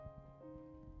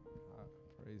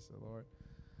Praise the Lord.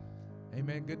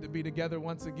 Amen. Good to be together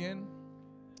once again.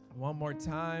 One more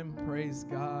time. Praise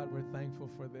God. We're thankful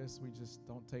for this. We just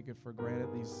don't take it for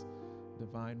granted, these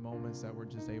divine moments that we're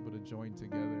just able to join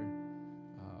together.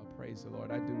 Praise the Lord.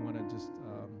 I do want to just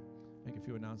make a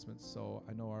few announcements. So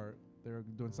I know they're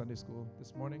doing Sunday school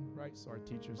this morning, right? So our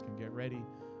teachers can get ready.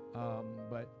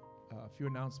 But a few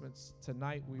announcements.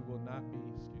 Tonight we will not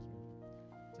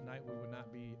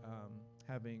be,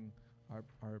 having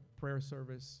our prayer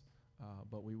service,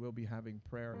 but we will be having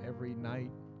prayer every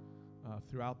night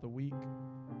throughout the week,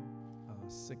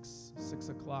 6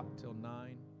 o'clock till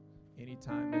 9.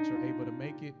 Anytime that you're able to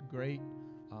make it, great.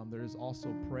 There's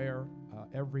also prayer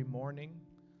every morning,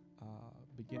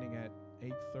 beginning at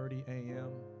 8:30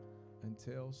 a.m.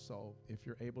 until. So if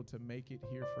you're able to make it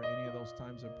here for any of those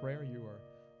times of prayer, you are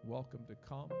welcome to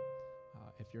come.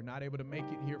 If you're not able to make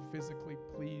it here physically,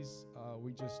 please,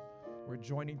 we're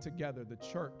joining together. The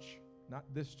church, not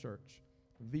this church,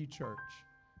 the church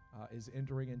is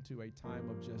entering into a time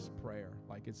of just prayer.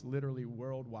 Like, it's literally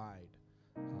worldwide.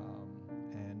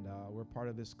 And we're part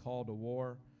of this call to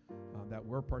war that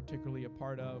we're particularly a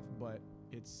part of, but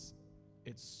it's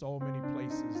so many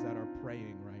places that are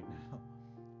praying right now.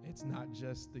 It's not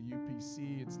just the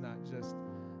UPC, it's not just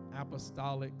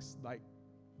apostolics. Like,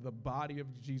 the body of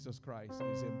Jesus Christ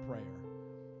is in prayer,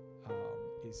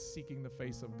 is seeking the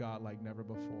face of God like never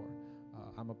before.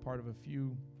 I'm a part of a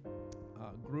few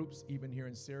groups, even here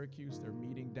in Syracuse. They're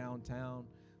meeting downtown.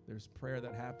 There's prayer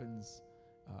that happens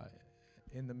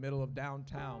in the middle of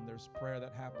downtown. There's prayer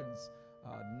that happens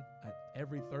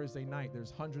every Thursday night. There's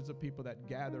hundreds of people that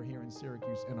gather here in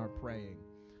Syracuse and are praying.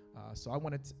 So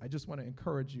I just want to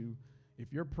encourage you,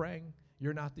 if you're praying,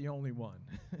 you're not the only one.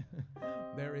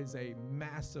 There is a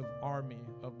massive army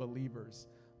of believers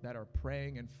that are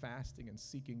praying and fasting and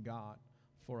seeking God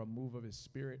for a move of His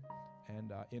Spirit.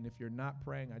 And if you're not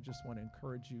praying, I just want to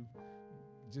encourage you,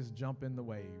 just jump in the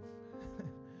wave.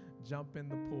 Jump in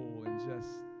the pool and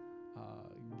just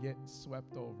get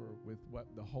swept over with what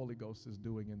the Holy Ghost is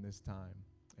doing in this time.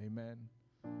 Amen.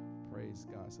 Praise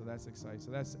God. So that's exciting.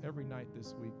 So that's every night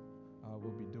this week.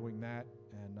 We'll be doing that.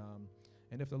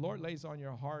 And if the Lord lays on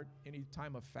your heart any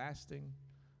time of fasting,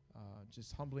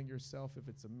 just humbling yourself, if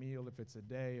it's a meal, if it's a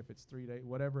day, if it's 3 days,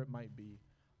 whatever it might be,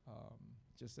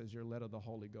 just as you're led of the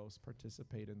Holy Ghost,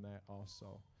 participate in that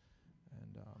also.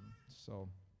 And so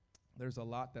there's a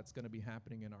lot that's going to be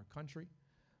happening in our country.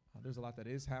 There's a lot that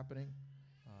is happening,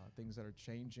 things that are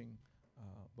changing,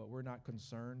 but we're not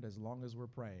concerned as long as we're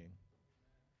praying.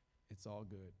 It's all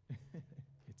good.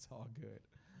 It's all good.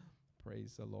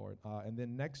 Praise the Lord. And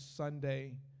then next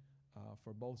Sunday,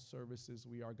 for both services,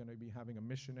 we are going to be having a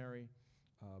missionary.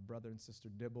 Brother and Sister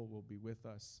Dibble will be with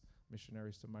us,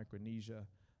 missionaries to Micronesia.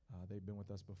 They've been with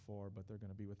us before, but they're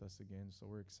going to be with us again, so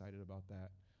we're excited about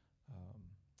that.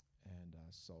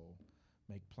 So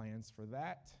make plans for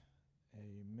that.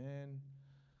 Amen.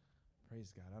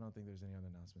 Praise God. I don't think there's any other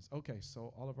announcements. Okay,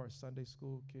 so all of our Sunday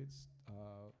school kids,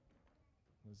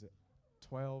 was it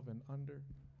 12 and under?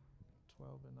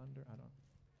 12 and under? I don't.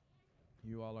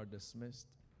 You all are dismissed.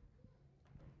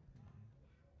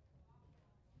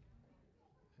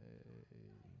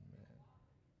 Amen.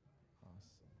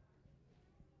 Awesome.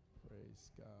 Praise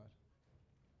God.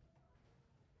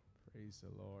 Praise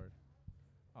the Lord.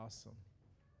 Awesome.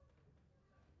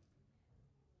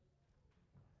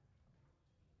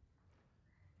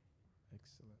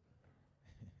 Excellent.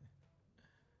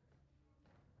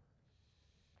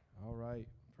 All right.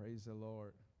 Praise the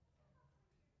Lord.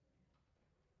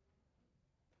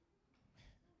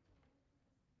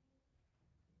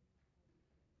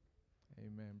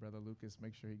 Amen. Brother Lucas,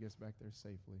 make sure he gets back there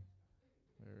safely.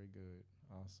 Very good.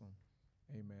 Awesome.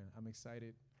 Amen. I'm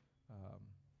excited.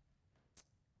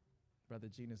 Brother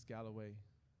Genus Galloway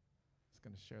is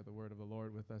going to share the word of the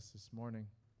Lord with us this morning.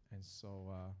 And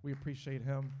so we appreciate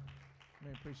him.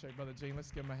 We appreciate Brother Gene.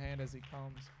 Let's give him a hand as he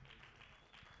comes.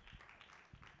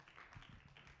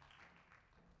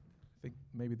 I think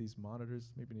maybe these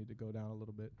monitors maybe need to go down a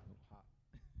little bit. A little hot.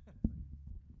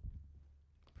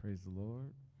 Praise the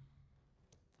Lord.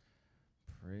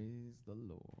 Praise the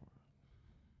Lord.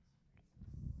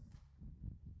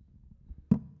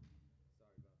 Sorry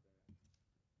about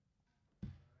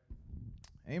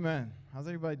that. Amen. How's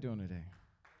everybody doing today?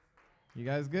 You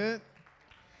guys good?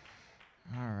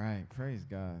 All right. Praise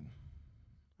God.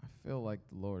 I feel like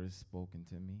the Lord has spoken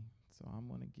to me, so I'm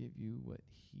going to give you what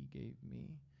He gave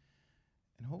me,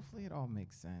 and hopefully it all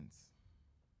makes sense.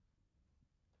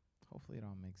 Hopefully it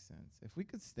all makes sense. If we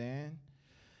could stand.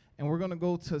 And we're going to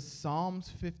go to Psalms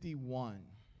 51.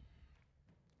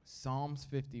 Psalms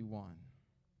 51.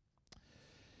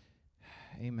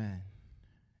 Amen.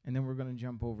 and then we're going to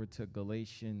jump over to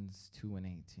Galatians 2 and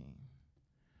 18.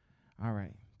 All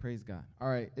right. Praise God. All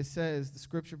right. It says, the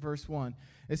scripture, verse 1,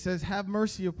 it says, have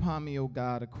mercy upon me, O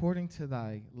God, according to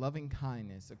thy loving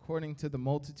kindness, according to the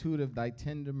multitude of thy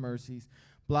tender mercies,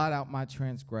 blot out my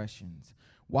transgressions.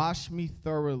 Wash me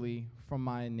thoroughly from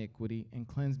my iniquity and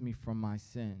cleanse me from my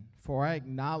sin. For I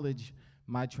acknowledge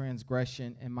my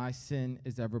transgression, and my sin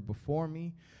is ever before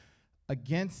me.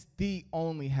 Against thee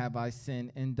only have I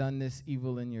sinned and done this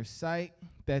evil in your sight,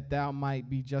 that thou might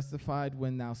be justified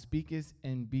when thou speakest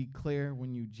and be clear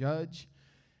when you judge.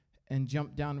 And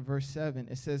jump down to verse 7.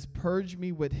 It says, purge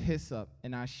me with hyssop,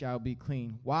 and I shall be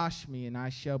clean. Wash me, and I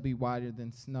shall be whiter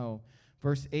than snow.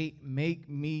 Verse 8, make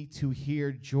me to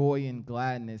hear joy and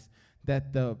gladness,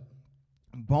 that the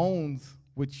bones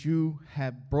which you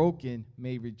have broken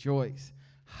may rejoice.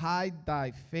 Hide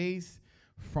thy face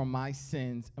from my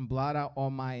sins and blot out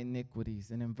all my iniquities.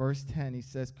 And in verse 10, he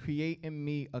says, create in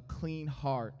me a clean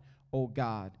heart, O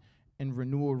God, and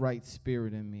renew a right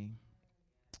spirit in me.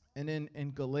 And then in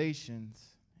Galatians,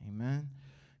 amen,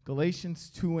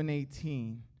 Galatians 2 and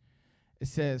 18, it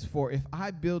says, for if I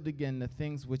build again the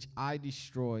things which I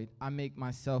destroyed, I make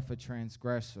myself a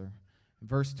transgressor.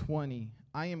 Verse 20,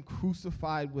 I am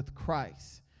crucified with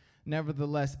Christ.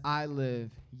 Nevertheless, I live,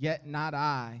 yet not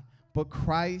I, but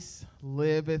Christ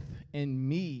liveth in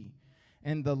me.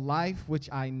 And the life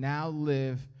which I now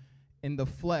live in the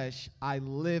flesh, I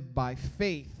live by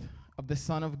faith of the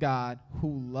Son of God,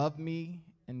 who loved me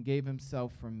and gave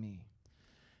himself for me.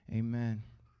 Amen.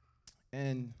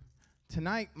 And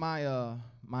tonight, my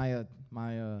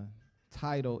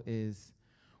title is,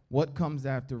 what comes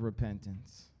after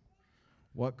repentance?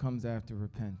 What comes after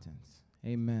repentance?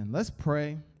 Amen. Let's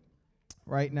pray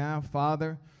right now.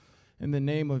 Father, in the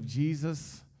name of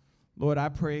Jesus, Lord, I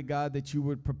pray, God, that you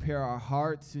would prepare our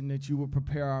hearts and that you would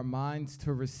prepare our minds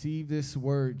to receive this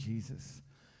word, Jesus.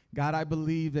 God, I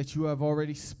believe that you have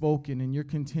already spoken and you're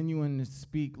continuing to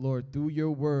speak, Lord, through your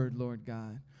word, Lord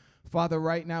God. Father,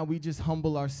 right now we just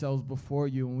humble ourselves before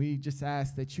you, and we just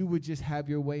ask that you would just have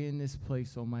your way in this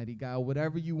place, Almighty God.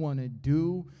 Whatever you want to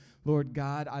do, Lord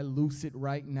God, I loose it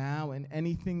right now, and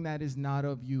anything that is not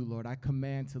of you, Lord, I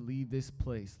command to leave this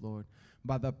place, Lord,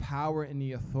 by the power and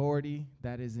the authority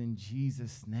that is in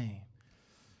Jesus' name.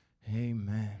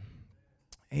 Amen.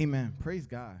 Amen. Praise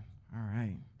God. All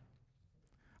right.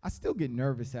 I still get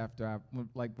nervous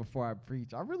before I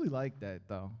preach. I really like that,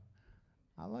 though.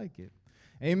 I like it.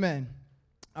 Amen.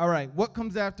 All right, what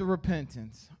comes after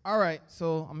repentance? All right,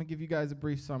 so I'm going to give you guys a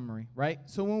brief summary, right?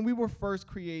 So when we were first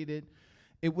created,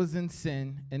 it was in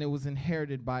sin, and it was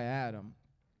inherited by Adam.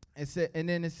 And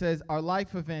then it says our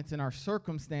life events and our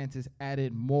circumstances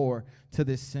added more to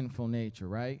this sinful nature,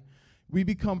 right? We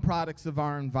become products of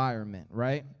our environment,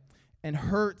 right? And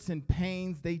hurts and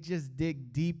pains, they just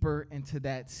dig deeper into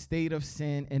that state of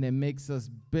sin, and it makes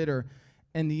us bitter.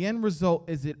 And the end result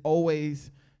is it always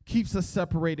keeps us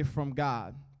separated from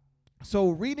God. So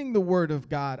reading the word of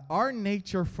God, our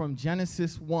nature from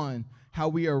Genesis 1, how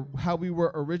we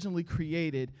were originally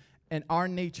created, and our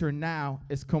nature now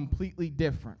is completely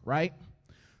different, right?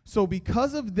 So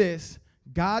because of this,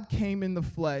 God came in the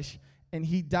flesh, and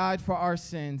he died for our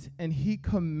sins, and he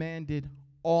commanded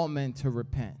all men to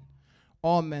repent.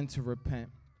 All men to repent.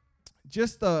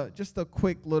 Just a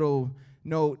quick little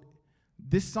note.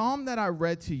 This psalm that I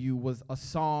read to you was a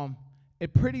psalm.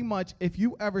 It pretty much, if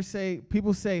you ever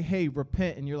people say, hey,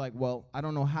 repent, and you're like, well, I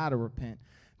don't know how to repent.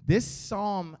 This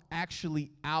psalm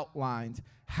actually outlines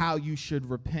how you should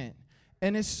repent.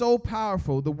 And it's so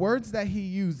powerful. The words that he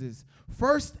uses.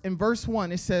 First, in verse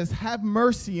 1, it says, have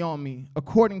mercy on me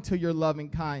according to your loving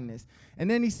kindness. And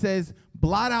then he says,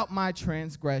 blot out my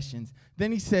transgressions.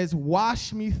 Then he says,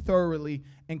 wash me thoroughly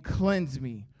and cleanse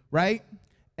me, right?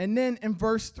 And then in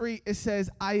verse 3, it says,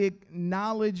 I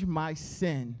acknowledge my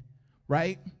sin,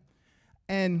 right?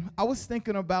 And I was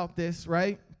thinking about this,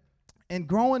 right? And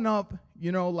growing up,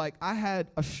 I had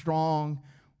a strong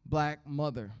black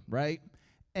mother, right?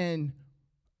 And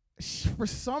for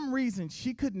some reason,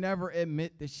 she could never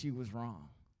admit that she was wrong.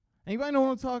 Anybody know what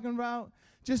I'm talking about?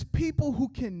 Just people who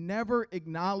can never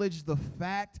acknowledge the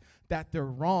fact that they're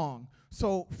wrong.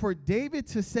 So for David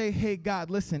to say, hey, God,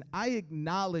 listen, I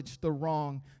acknowledge the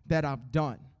wrong that I've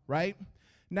done, right?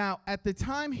 Now, at the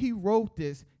time he wrote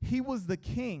this, he was the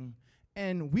king.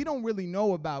 And we don't really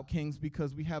know about kings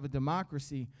because we have a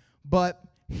democracy, but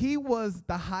he was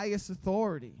the highest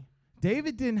authority.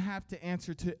 David didn't have to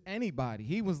answer to anybody.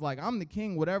 He was like, I'm the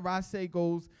king. Whatever I say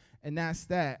goes, and that's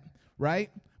that,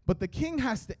 right? But the king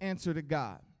has to answer to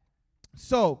God.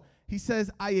 So he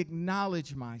says, I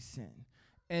acknowledge my sin.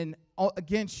 And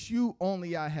against you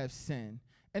only I have sinned.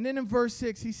 And then in verse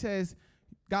 6, he says,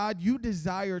 God, you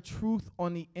desire truth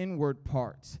on the inward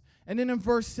parts. And then in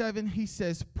verse 7, he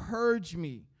says, purge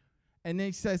me. And then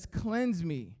he says, cleanse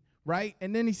me, right?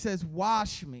 And then he says,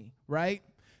 wash me, right?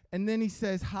 And then he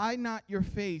says, hide your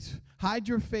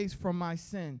face from my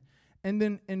sin. And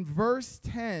then in verse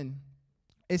 10,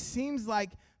 it seems like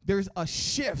there's a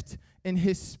shift in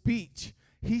his speech.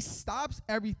 He stops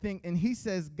everything and he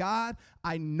says, God,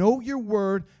 I know your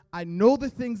word. I know the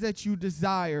things that you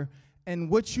desire. And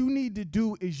what you need to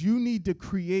do is you need to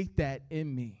create that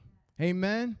in me.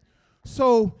 Amen?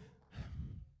 So,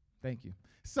 thank you.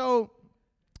 So,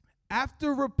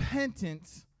 after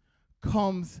repentance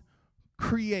comes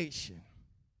creation.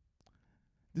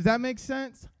 Does that make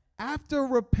sense? After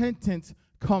repentance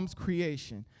comes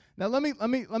creation. Now let me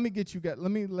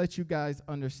let you guys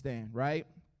understand, right?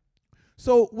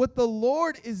 So what the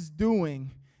Lord is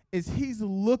doing is he's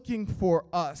looking for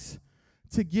us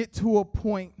to get to a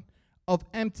point of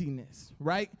emptiness,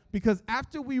 right? Because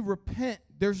after we repent,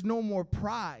 there's no more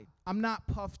pride. I'm not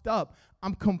puffed up.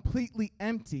 I'm completely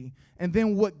empty. And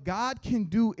then what God can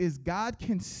do is God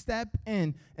can step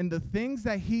in, and the things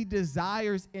that he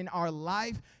desires in our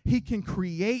life, he can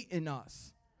create in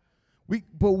us.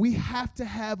 But we have to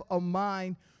have a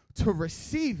mind to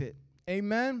receive it.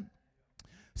 Amen?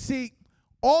 See,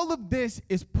 all of this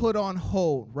is put on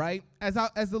hold, right? As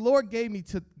the Lord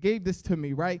gave this to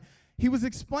me, right? He was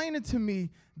explaining to me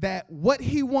that what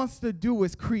he wants to do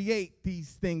is create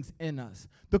these things in us.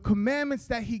 The commandments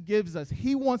that he gives us,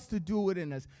 he wants to do it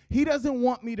in us. He doesn't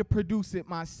want me to produce it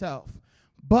myself.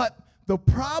 But the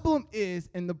problem is,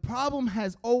 and the problem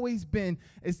has always been,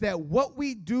 is that what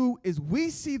we do is we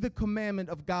see the commandment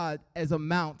of God as a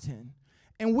mountain,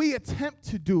 and we attempt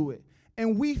to do it,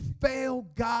 and we fail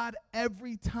God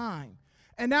every time.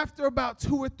 And after about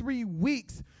 2 or 3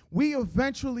 weeks, we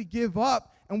eventually give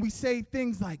up, and we say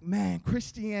things like, man,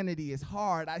 Christianity is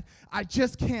hard. I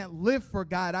just can't live for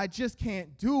God. I just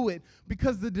can't do it,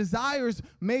 because the desires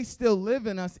may still live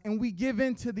in us, and we give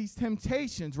in to these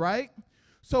temptations, right?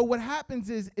 So what happens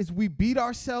is we beat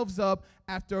ourselves up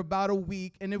after about a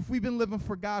week, and if we've been living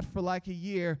for God for like a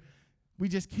year, we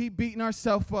just keep beating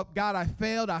ourselves up. God, I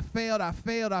failed.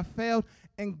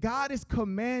 And God is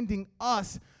commanding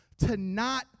us to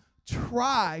not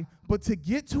try, but to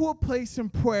get to a place in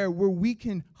prayer where we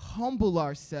can humble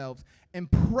ourselves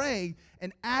and pray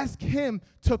and ask him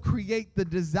to create the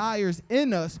desires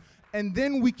in us, and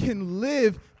then we can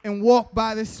live and walk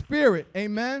by the Spirit.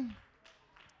 Amen?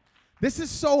 This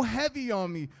is so heavy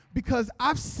on me because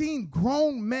I've seen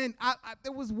grown men.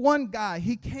 There was one guy,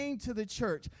 he came to the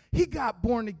church. He got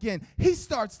born again. He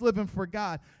starts living for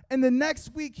God. And the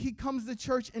next week he comes to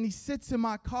church and he sits in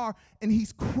my car and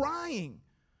he's crying.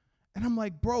 And I'm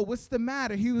like, bro, what's the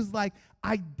matter? He was like,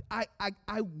 I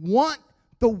want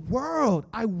the world.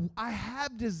 I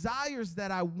have desires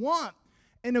that I want.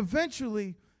 And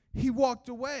eventually he walked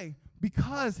away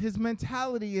because his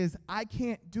mentality is, I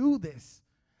can't do this.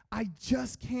 I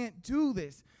just can't do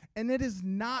this. And it is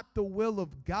not the will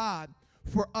of God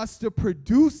for us to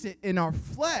produce it in our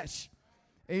flesh.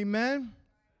 Amen?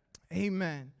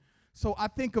 Amen. So I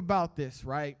think about this,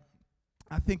 right?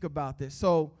 I think about this.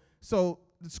 So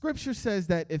the scripture says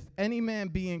that if any man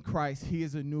be in Christ, he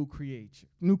is a new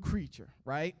creature,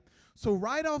 right? So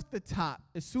right off the top,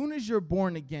 as soon as you're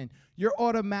born again, you're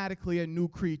automatically a new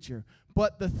creature.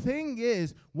 But the thing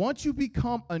is, once you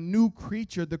become a new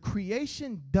creature, the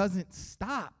creation doesn't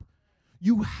stop.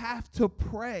 You have to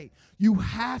pray. You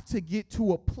have to get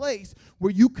to a place where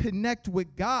you connect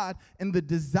with God, and the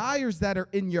desires that are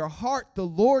in your heart, the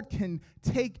Lord can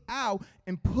take out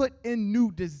and put in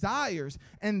new desires.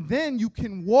 And then you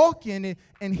can walk in it,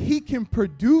 and he can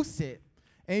produce it.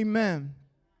 Amen.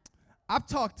 I've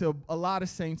talked to a lot of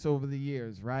saints over the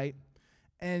years, right?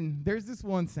 And there's this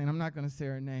one saint, I'm not going to say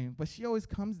her name, but she always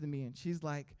comes to me and she's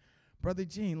like, Brother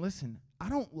Gene, listen, I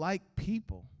don't like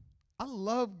people. I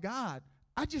love God.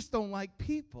 I just don't like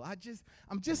people.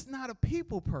 I'm just not a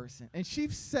people person. And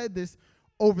she's said this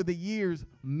over the years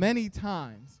many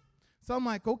times. So I'm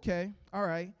like, okay, all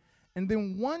right. And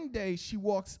then one day she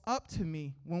walks up to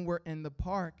me when we're in the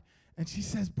park and she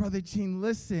says, Brother Gene,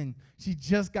 listen, she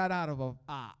just got out of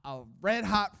a red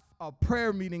hot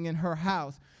prayer meeting in her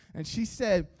house. And she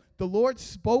said, the Lord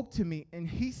spoke to me, and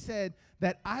he said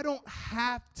that I don't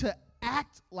have to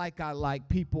act like I like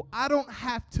people. I don't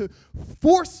have to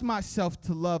force myself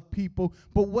to love people,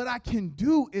 but what I can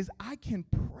do is I can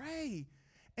pray.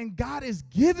 And God has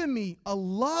given me a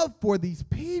love for these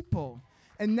people.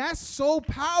 And that's so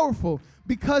powerful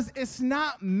because it's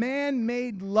not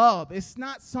man-made love. It's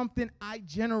not something I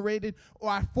generated or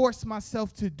I forced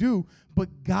myself to do,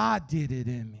 but God did it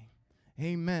in me.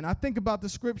 Amen. I think about the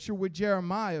scripture with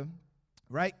Jeremiah,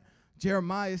 right?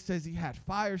 Jeremiah says he had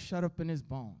fire shut up in his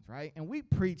bones, right? And we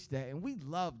preach that and we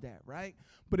love that, right?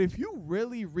 But if you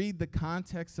really read the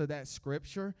context of that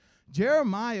scripture,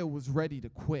 Jeremiah was ready to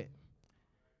quit.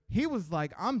 He was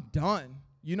like, I'm done.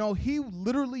 You know, he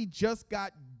literally just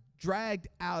got dragged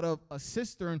out of a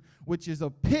cistern, which is a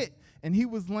pit, and he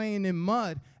was laying in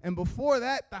mud. And before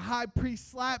that, the high priest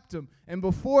slapped him. And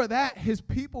before that, his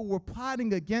people were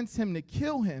plotting against him to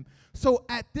kill him. So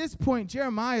at this point,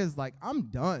 Jeremiah is like, I'm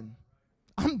done.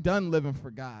 I'm done living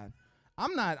for God.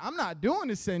 I'm not doing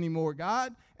this anymore,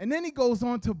 God. And then he goes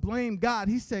on to blame God.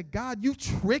 He said, God, you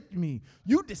tricked me.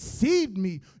 You deceived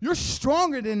me. You're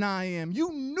stronger than I am.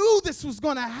 You knew this was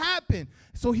going to happen.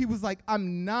 So he was like,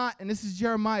 I'm not, and this is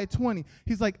Jeremiah 20.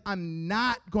 He's like, I'm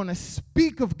not going to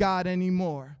speak of God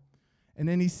anymore. And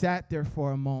then he sat there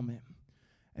for a moment.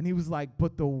 And he was like,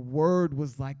 but the word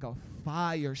was like a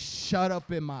fire shut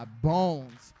up in my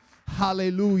bones.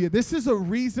 Hallelujah. This is a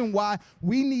reason why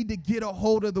we need to get a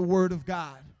hold of the word of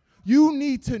God. You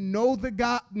need to know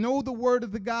the word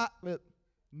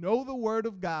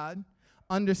of God,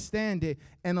 understand it,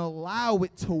 and allow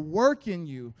it to work in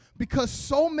you. Because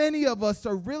so many of us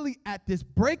are really at this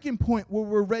breaking point where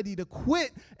we're ready to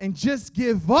quit and just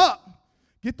give up.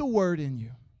 Get the word in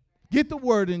you. Get the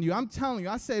word in you. I'm telling you,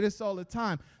 I say this all the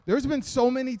time. There's been so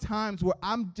many times where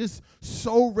I'm just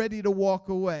so ready to walk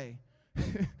away.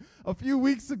 A few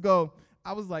weeks ago,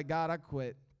 I was like, God, I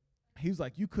quit. He was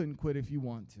like, you couldn't quit if you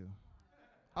want to.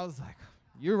 I was like,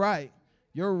 you're right.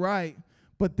 You're right.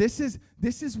 But this is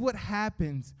what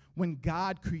happens when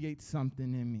God creates something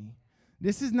in me.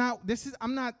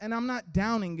 I'm not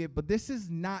downing it, but this is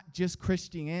not just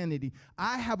Christianity.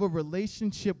 I have a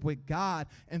relationship with God,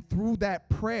 and through that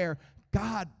prayer,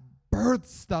 God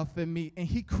births stuff in me, and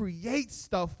he creates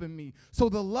stuff in me. So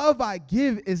the love I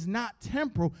give is not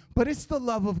temporal, but it's the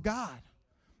love of God.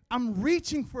 I'm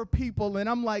reaching for people, and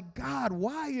I'm like, God,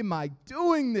 why am I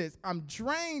doing this? I'm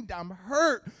drained, I'm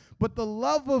hurt, but the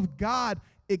love of God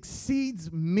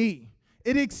exceeds me.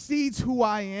 It exceeds who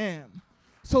I am.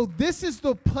 So this is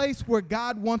the place where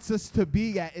God wants us to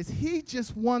be at, is he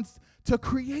just wants to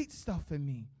create stuff in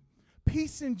me.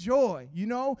 Peace and joy, you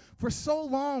know? For so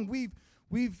long,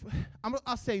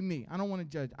 I'll say me. I don't want to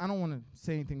judge. I don't want to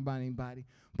say anything about anybody.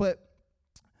 But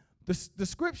the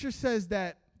scripture says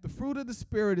that the fruit of the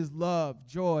Spirit is love,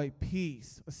 joy,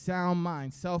 peace, a sound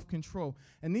mind, self-control.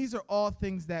 And these are all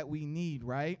things that we need,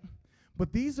 right?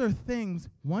 But these are things,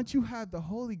 once you have the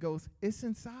Holy Ghost, it's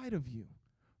inside of you,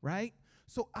 right?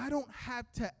 So I don't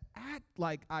have to act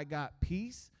like I got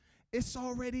peace. It's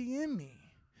already in me.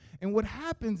 And what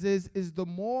happens is the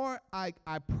more I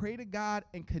pray to God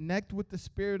and connect with the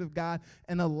Spirit of God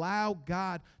and allow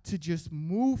God to just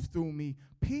move through me,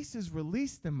 peace is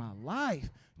released in my life.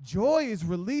 Joy is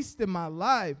released in my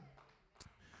life.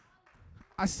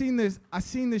 I seen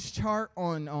this chart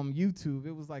on YouTube.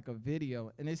 It was like a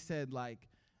video, and it said like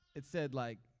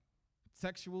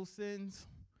sexual sins,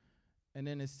 and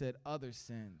then it said other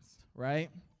sins,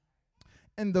 right?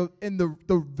 And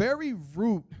the very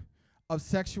root of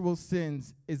sexual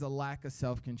sins is a lack of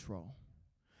self-control.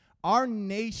 Our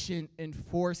nation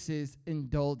enforces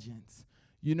indulgence,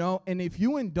 you know? And if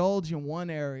you indulge in one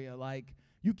area, like,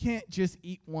 you can't just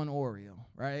eat one Oreo,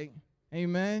 right?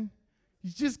 Amen?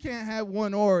 You just can't have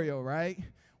one Oreo, right?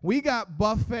 We got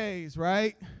buffets,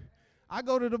 right? I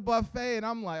go to the buffet, and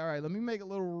I'm like, all right, let me make a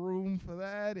little room for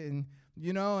that, and,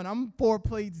 you know, and I'm 4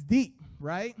 plates deep,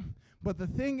 right? But the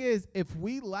thing is, if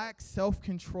we lack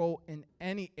self-control in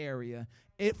any area,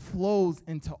 it flows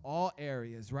into all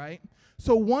areas, right?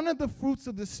 So one of the fruits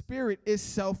of the Spirit is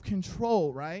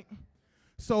self-control, right?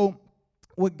 So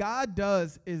what God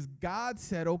does is God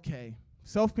said, okay,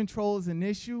 self-control is an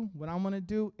issue. What I'm going to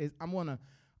do is I'm going to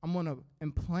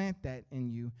implant that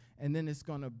in you, and then it's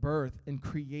going to birth and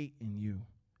create in you.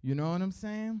 You know what I'm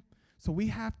saying? So we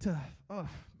have to,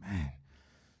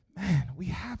 we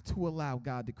have to allow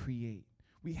God to create.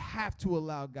 We have to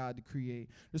allow God to create.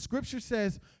 The scripture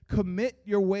says, commit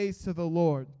your ways to the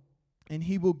Lord, and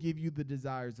he will give you the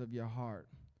desires of your heart.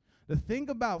 The thing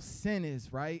about sin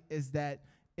is, right, is that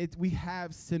we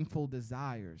have sinful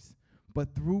desires.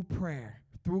 But through prayer,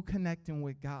 through connecting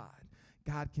with God,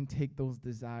 God can take those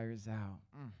desires out.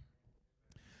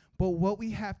 But what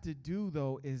we have to do,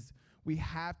 though, is we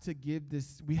have to get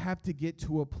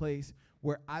to a place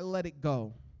where I let it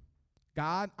go.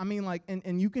 God, I mean, like,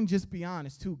 and you can just be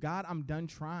honest, too. God, I'm done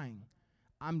trying.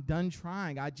 I'm done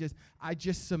trying. I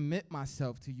just submit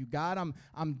myself to you. God,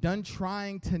 I'm done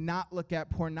trying to not look at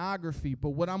pornography. But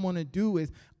what I'm going to do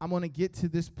is I'm going to get to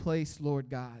this place, Lord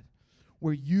God,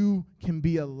 where you can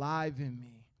be alive in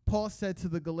me. Paul said to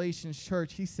the Galatians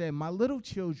church, he said, my little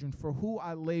children, for who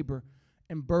I labor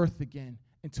and birth again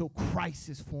until Christ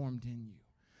is formed in you.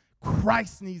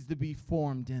 Christ needs to be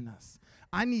formed in us.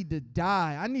 I need to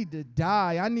die. I need to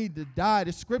die. I need to die.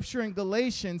 The scripture in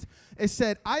Galatians, it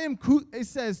said, I'm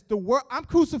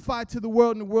crucified to the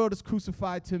world, and the world is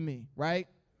crucified to me, right?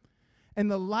 And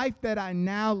the life that I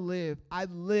now live, I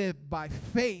live by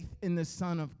faith in the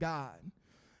Son of God.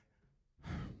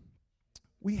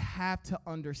 We have to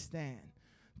understand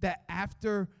that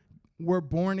after we're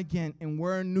born again and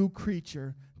we're a new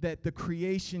creature, that the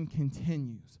creation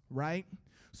continues, right?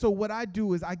 So what I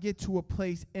do is I get to a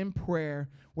place in prayer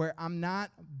where I'm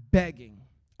not begging.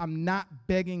 I'm not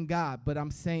begging God, but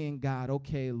I'm saying, God,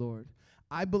 okay, Lord,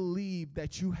 I believe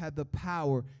that you have the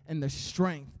power and the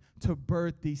strength to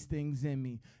birth these things in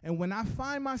me. And when I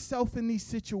find myself in these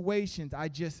situations, I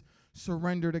just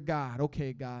surrender to God.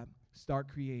 Okay, God, start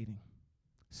creating.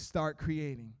 Start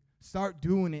creating. Start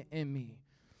doing it in me.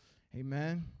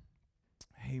 Amen.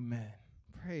 Amen.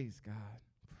 Praise God.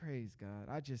 Praise God.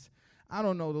 I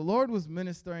don't know. The Lord was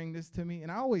ministering this to me,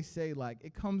 and I always say, like,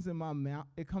 it comes in my mouth,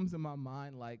 it comes in my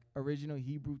mind like original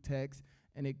Hebrew text,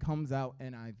 and it comes out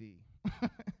NIV.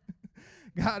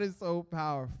 God is so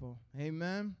powerful.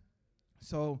 Amen.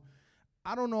 So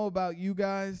I don't know about you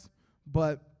guys,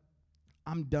 but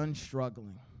I'm done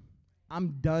struggling.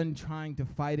 I'm done trying to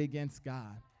fight against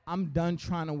God. I'm done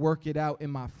trying to work it out in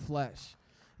my flesh.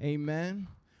 Amen.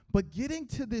 But getting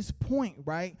to this point,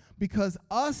 right? Because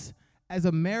us as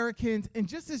Americans and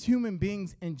just as human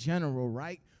beings in general,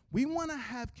 right? We want to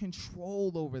have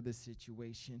control over the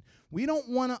situation. We don't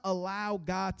want to allow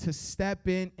God to step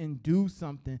in and do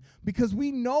something because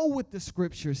we know what the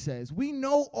scripture says. We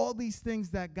know all these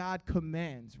things that God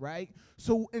commands, right?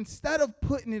 So instead of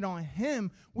putting it on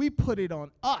him, we put it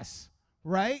on us,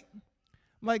 right?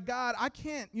 Like, God, I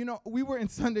can't, we were in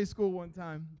Sunday school one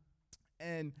time,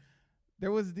 and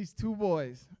there was these two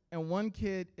boys, and one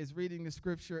kid is reading the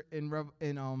scripture in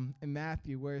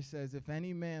Matthew where it says, if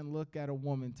any man look at a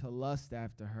woman to lust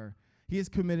after her, he has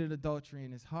committed adultery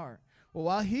in his heart. Well,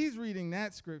 while he's reading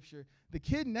that scripture, the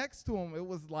kid next to him, it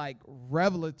was like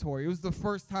revelatory. It was the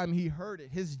first time he heard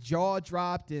it. His jaw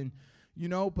dropped, and,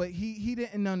 but he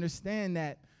didn't understand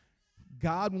that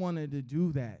God wanted to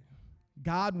do that.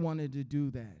 God wanted to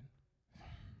do that.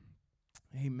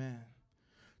 Amen.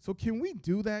 So can we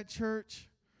do that, church?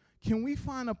 Can we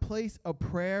find a place of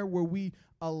prayer where we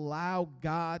allow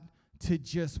God to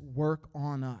just work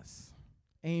on us?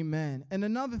 Amen. And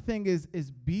another thing is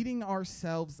beating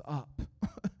ourselves up.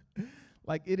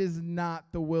 Like, it is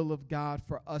not the will of God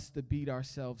for us to beat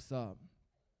ourselves up.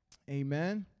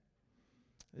 Amen.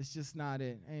 It's just not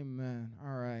it. Amen.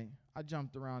 All right. I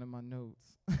jumped around in my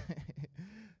notes.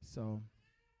 So,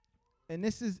 and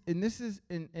this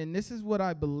is what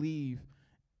I believe.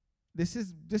 This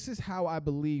is how I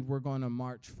believe we're going to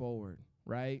march forward,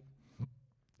 right?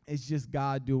 It's just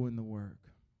God doing the work.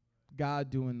 God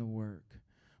doing the work.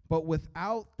 But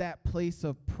without that place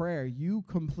of prayer, you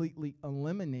completely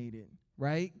eliminate it,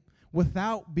 right?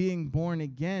 Without being born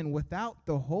again, without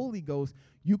the Holy Ghost,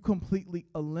 you completely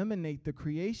eliminate the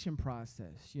creation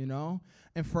process,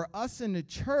 And for us in the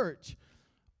church,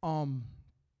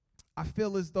 I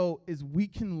feel as though we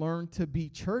can learn to be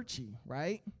churchy,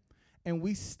 right? And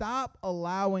we stop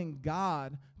allowing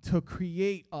God to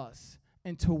create us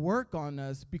and to work on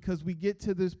us because we get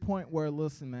to this point where,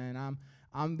 listen, man,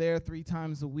 I'm there 3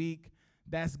 times a week.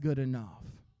 That's good enough.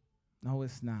 No,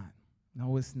 it's not.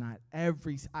 No, it's not.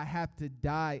 I have to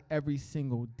die every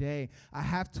single day. I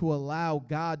have to allow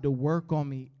God to work on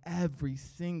me every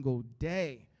single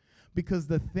day because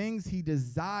the things he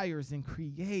desires and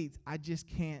creates, I just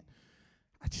can't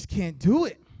do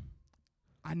it.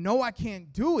 I know I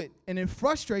can't do it, and it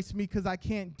frustrates me because I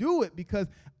can't do it because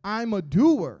I'm a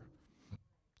doer.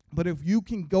 But if you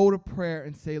can go to prayer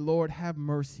and say, Lord, have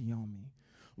mercy on me.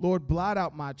 Lord, blot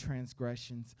out my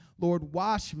transgressions. Lord,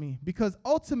 wash me. Because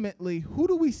ultimately, who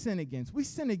do we sin against? We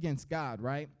sin against God,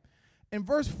 right? In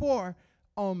verse 4,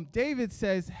 David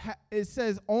says, it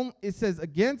says,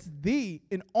 against thee,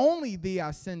 and only thee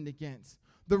I sinned against.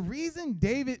 The reason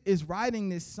David is writing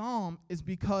this psalm is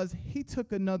because he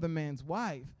took another man's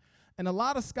wife. And a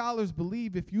lot of scholars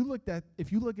believe if you look at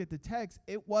the text,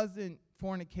 it wasn't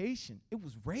fornication, it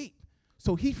was rape.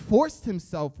 So he forced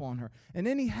himself on her, and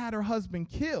then he had her husband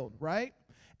killed, right?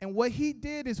 And what he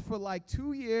did is for like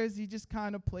 2 years, he just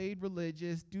kind of played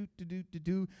religious,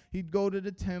 He'd go to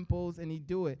the temples and he'd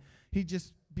do it. He'd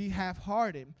just be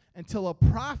half-hearted until a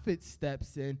prophet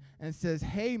steps in and says,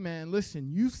 hey, man,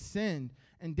 listen, you sinned.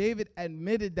 And David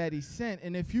admitted that he sinned.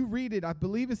 And if you read it, I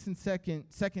believe it's in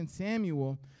 2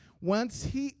 Samuel, once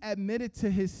he admitted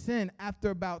to his sin after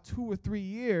about 2 or 3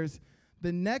 years,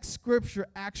 the next scripture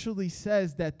actually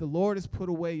says that the Lord has put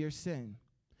away your sin.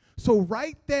 So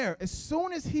right there, as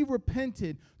soon as he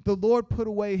repented, the Lord put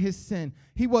away his sin.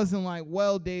 He wasn't like,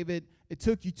 well, David, it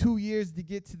took you 2 years to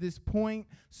get to this point,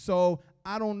 so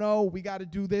I don't know, we got to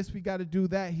do this, we got to do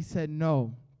that. He said,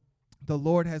 no, the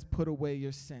Lord has put away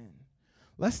your sin.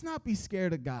 Let's not be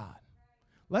scared of God.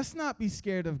 Let's not be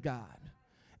scared of God.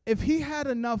 If he had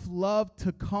enough love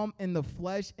to come in the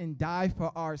flesh and die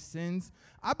for our sins,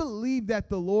 I believe that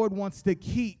the Lord wants to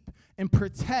keep and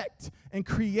protect and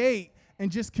create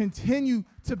and just continue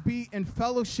to be in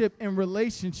fellowship and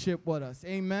relationship with us.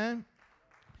 Amen?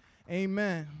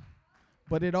 Amen.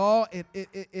 But it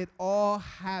all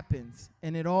happens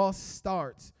and it all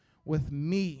starts with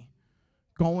me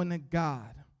going to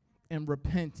God in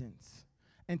repentance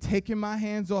and taking my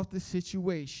hands off the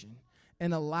situation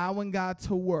and allowing God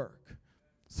to work.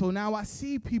 So now I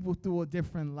see people through a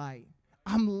different light.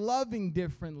 I'm loving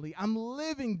differently. I'm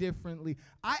living differently.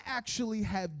 I actually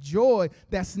have joy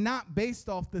that's not based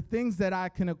off the things that I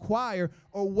can acquire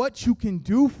or what you can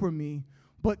do for me,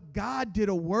 but God did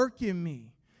a work in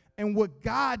me. And what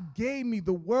God gave me,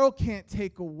 the world can't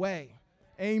take away.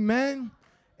 Amen?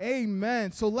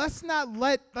 Amen. So let's not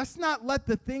let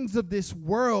the things of this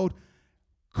world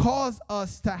cause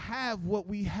us to have what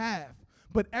we have.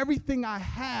 But everything I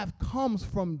have comes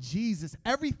from Jesus.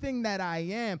 Everything that I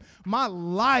am, my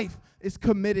life is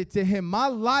committed to him. My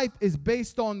life is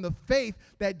based on the faith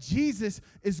that Jesus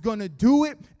is going to do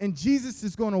it and Jesus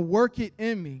is going to work it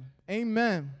in me.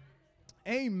 Amen.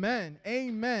 Amen.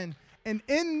 Amen. And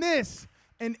in this,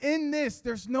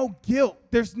 there's no guilt.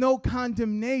 There's no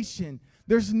condemnation.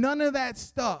 There's none of that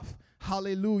stuff.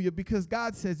 Hallelujah. Because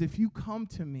God says, if you come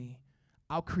to me,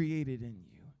 I'll create it in you.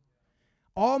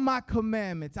 All my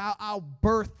commandments, I'll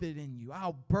birth it in you.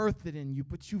 I'll birth it in you.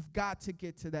 But you've got to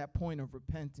get to that point of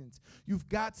repentance. You've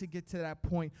got to get to that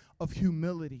point of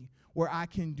humility where I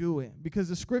can do it. Because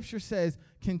the scripture says,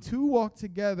 can two walk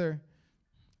together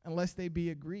unless they be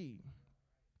agreed?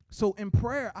 So in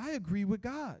prayer, I agree with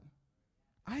God.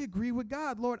 I agree with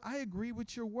God. Lord, I agree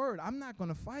with your word. I'm not going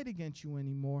to fight against you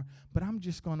anymore, but I'm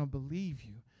just going to believe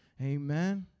you.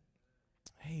 Amen.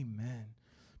 Amen.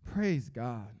 Praise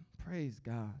God. Praise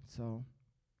God. So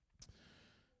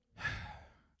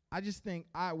I just think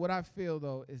what I feel,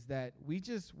 though, is that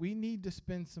we need to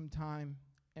spend some time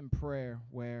in prayer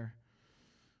where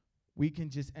we can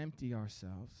just empty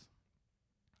ourselves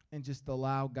and just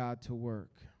allow God to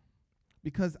work.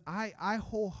 Because I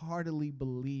wholeheartedly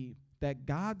believe that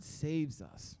God saves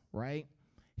us, right?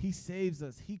 He saves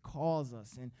us. He calls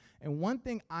us. And one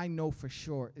thing I know for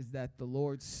sure is that the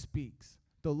Lord speaks.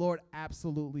 The Lord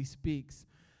absolutely speaks.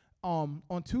 On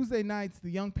Tuesday nights,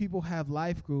 the young people have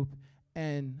life group,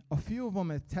 and a few of them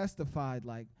have testified,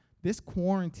 like, this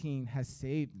quarantine has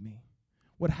saved me.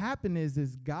 What happened is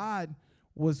God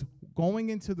was going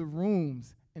into the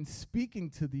rooms and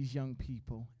speaking to these young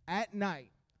people at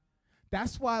night.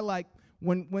 That's why, like,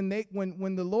 when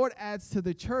the Lord adds to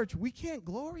the church, we can't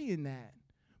glory in that.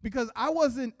 Because I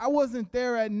wasn't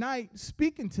there at night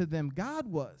speaking to them. God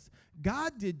was.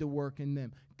 God did the work in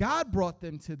them. God brought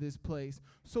them to this place.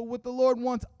 So what the Lord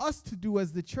wants us to do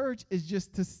as the church is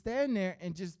just to stand there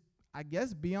and just, I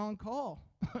guess, be on call.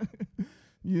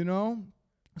 You know?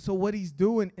 So what he's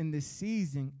doing in this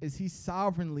season is he's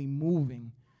sovereignly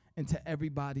moving into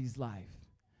everybody's life.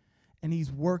 And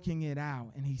he's working it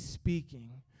out, and he's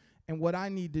speaking. And what I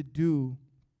need to do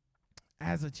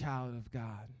as a child of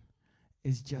God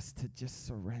is just to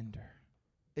surrender.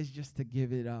 It's just to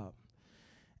give it up.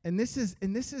 And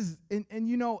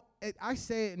you know, I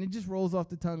say it and it just rolls off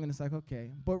the tongue and it's like,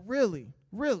 okay. But really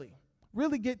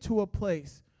get to a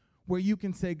place where you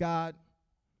can say, God,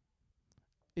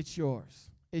 it's yours.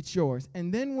 It's yours.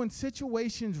 And then when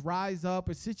situations rise up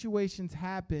or situations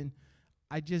happen,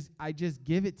 I just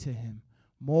give it to him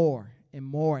more and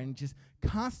more, and just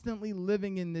constantly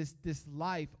living in this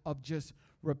life of just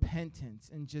repentance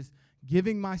and just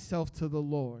giving myself to the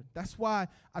Lord. That's why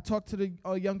I talk to the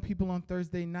young people on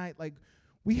Thursday night, like,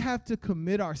 we have to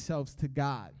commit ourselves to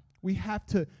God. We have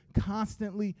to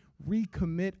constantly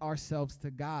recommit ourselves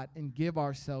to God and give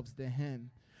ourselves to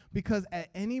him. Because at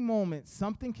any moment,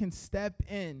 something can step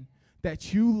in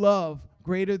that you love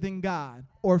greater than God,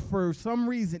 or for some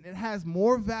reason it has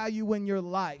more value in your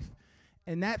life,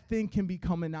 and that thing can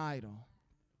become an idol.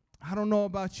 I don't know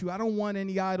about you. I don't want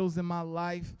any idols in my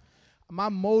life. My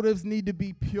motives need to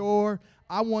be pure.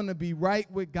 I want to be right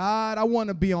with God. I want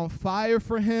to be on fire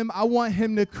for him. I want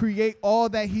him to create all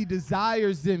that he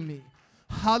desires in me.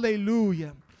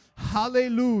 Hallelujah.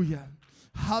 Hallelujah.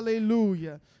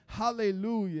 Hallelujah.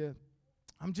 Hallelujah.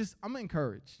 I'm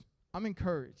encouraged. I'm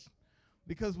encouraged.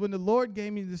 Because when the Lord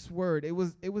gave me this word, it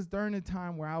was during a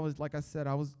time where I was, like I said,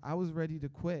 I was ready to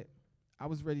quit. I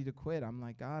was ready to quit. I'm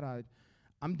like, God,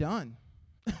 I'm done.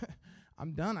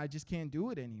 I'm done. I just can't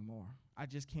do it anymore. I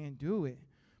just can't do it.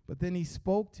 But then he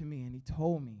spoke to me and he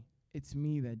told me, it's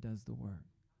me that does the work.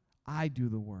 I do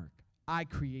the work. I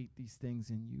create these things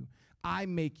in you. I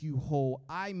make you whole.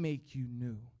 I make you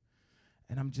new.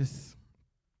 And I'm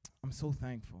so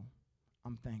thankful.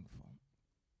 I'm thankful.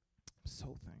 I'm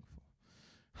so thankful.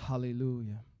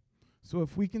 Hallelujah. So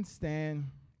if we can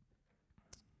stand.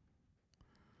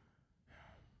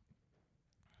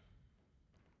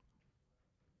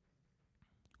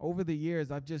 Over the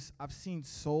years, I've seen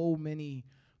so many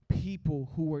people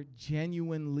who are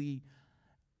genuinely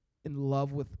in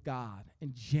love with God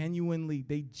and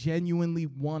they genuinely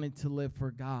wanted to live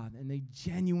for God, and they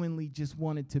genuinely just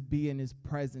wanted to be in his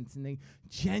presence, and they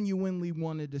genuinely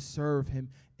wanted to serve him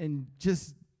and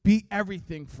just be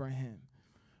everything for him.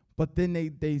 But then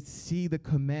they see the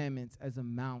commandments as a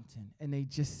mountain, and they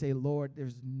just say, Lord,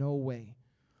 there's no way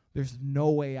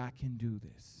I can do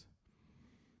this.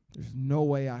 There's no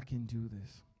way I can do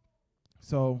this.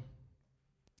 So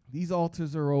these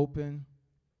altars are open.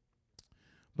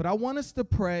 But I want us to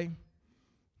pray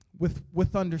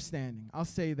with understanding. I'll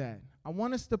say that. I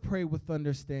want us to pray with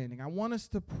understanding. I want us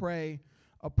to pray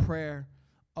a prayer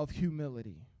of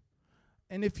humility.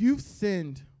 And if you've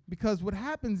sinned, because what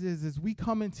happens is we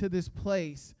come into this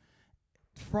place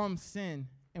from sin,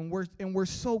 and we're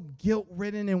so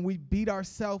guilt-ridden, and we beat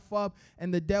ourselves up,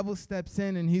 and the devil steps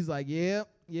in and he's like, yep,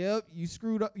 you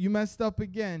screwed up, you messed up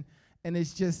again. And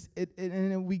it's just, and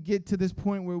then we get to this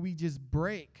point where we just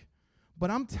break.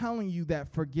 But I'm telling you that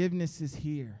forgiveness is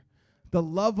here. The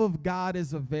love of God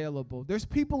is available. There's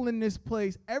people in this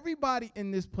place, everybody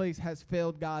in this place has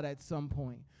failed God at some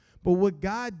point. But what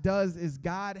God does is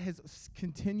God has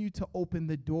continued to open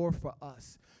the door for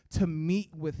us to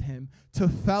meet with him, to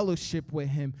fellowship with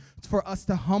him, for us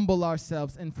to humble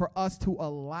ourselves, and for us to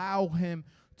allow him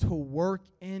to work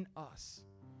in us.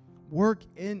 Work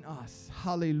in us.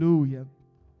 Hallelujah.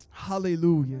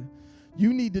 Hallelujah.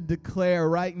 You need to declare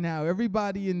right now,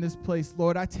 everybody in this place,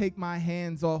 Lord, I take my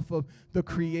hands off of the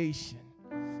creation.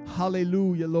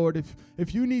 Hallelujah, Lord.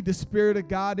 If you need the Spirit of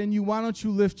God in you, why don't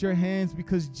you lift your hands,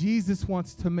 because Jesus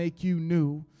wants to make you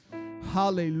new.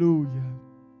 Hallelujah.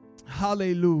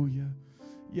 Hallelujah.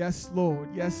 Yes, Lord.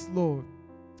 Yes, Lord.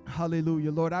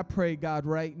 Hallelujah. Lord, I pray, God,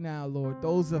 right now, Lord,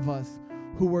 those of us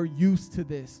who are used to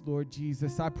this, Lord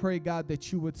Jesus, I pray, God,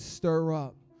 that you would stir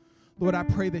up. Lord, I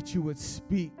pray that you would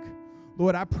speak.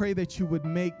 Lord, I pray that you would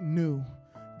make new.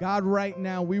 God, right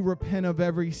now, we repent of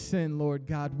every sin, Lord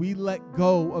God. We let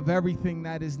go of everything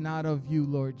that is not of you,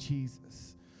 Lord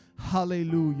Jesus.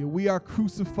 Hallelujah. We are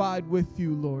crucified with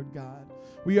you, Lord God.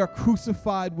 We are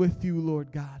crucified with you,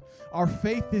 Lord God. Our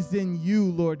faith is in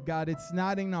you, Lord God. It's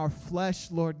not in our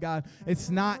flesh, Lord God. It's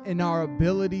not in our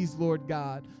abilities, Lord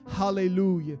God.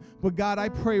 Hallelujah. But God, I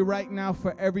pray right now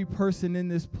for every person in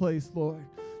this place, Lord,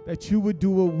 that you would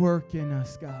do a work in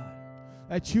us, God.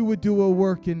 That you would do a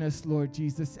work in us, Lord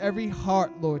Jesus. Every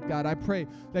heart, Lord God, I pray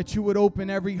that you would open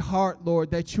every heart,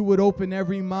 Lord, that you would open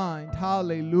every mind.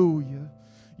 Hallelujah.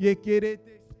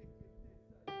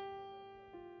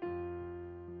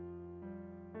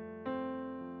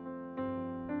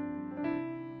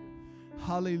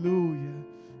 Hallelujah.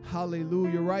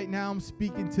 Hallelujah. Right now I'm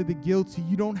speaking to the guilty.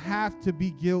 You don't have to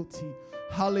be guilty.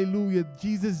 Hallelujah.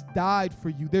 Jesus died for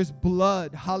you. There's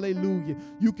blood. Hallelujah.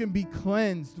 You can be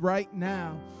cleansed right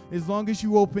now as long as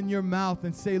you open your mouth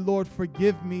and say, Lord,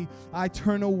 forgive me. I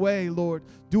turn away, Lord.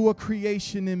 Do a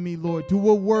creation in me, Lord. Do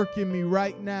a work in me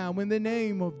right now in the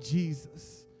name of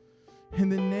Jesus. In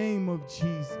the name of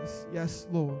Jesus. Yes,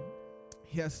 Lord.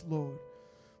 Yes, Lord.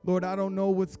 Lord, I don't know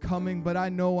what's coming, but I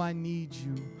know I need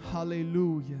you.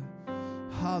 Hallelujah.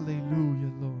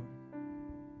 Hallelujah, Lord.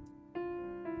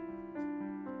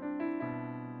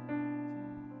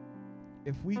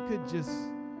 If we could just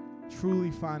truly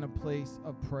find a place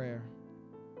of prayer.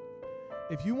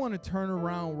 If you want to turn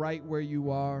around right where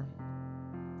you are,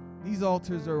 these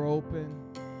altars are open,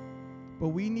 but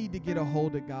we need to get a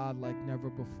hold of God like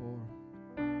never before.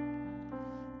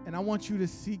 And I want you to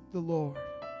seek the Lord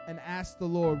and ask the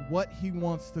Lord what he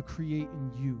wants to create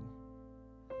in you.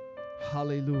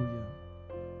 Hallelujah.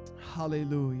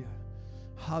 Hallelujah.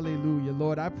 Hallelujah.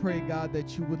 Lord, I pray, God,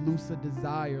 that you would loose a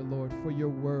desire, Lord, for your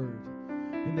word.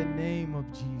 In the name of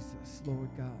Jesus, Lord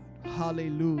God.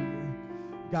 Hallelujah.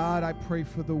 God, I pray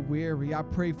for the weary. I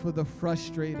pray for the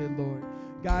frustrated, Lord.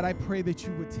 God, I pray that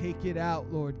you would take it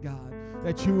out, Lord God,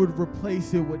 that you would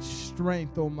replace it with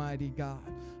strength, Almighty God.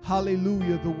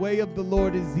 Hallelujah. The way of the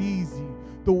Lord is easy.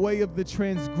 The way of the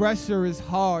transgressor is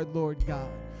hard, Lord God.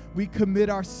 We commit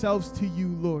ourselves to you,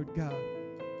 Lord God.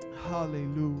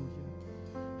 Hallelujah.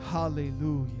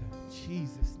 Hallelujah. In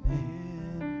Jesus' name.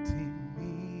 Empty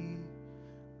me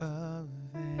of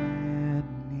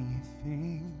anything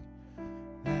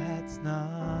that's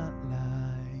not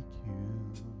like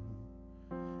you,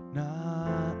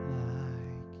 not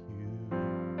like you.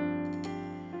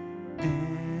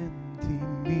 Empty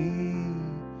me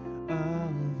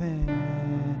of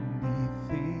anything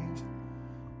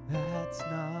that's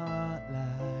not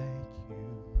like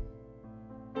you,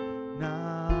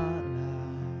 not like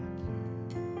you.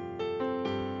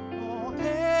 Oh,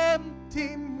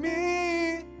 empty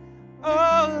me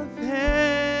of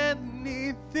anything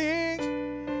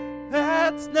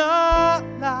that's not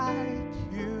like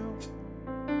you,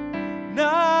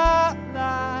 not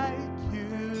like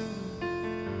you.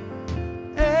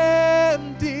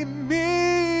 Empty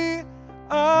me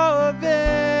of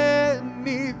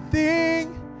anything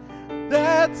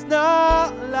that's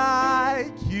not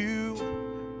like you,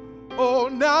 oh,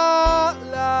 not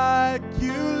like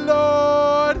you,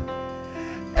 Lord.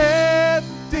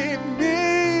 Empty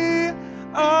me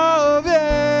of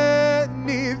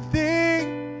anything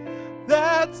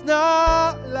that's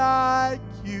not like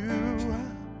you,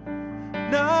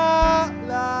 not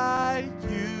like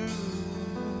you.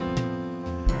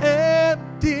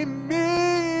 Empty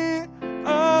me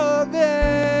of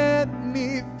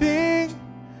anything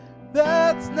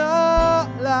that's not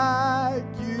like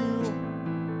you,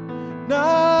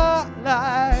 not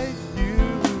like you.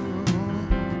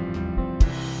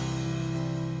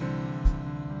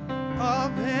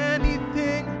 Of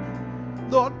anything,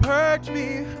 Lord, purge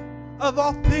me of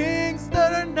all things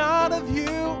that are not of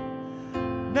you,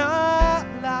 not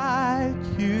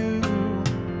like you.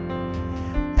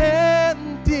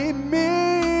 Empty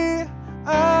me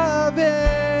of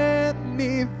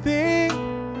anything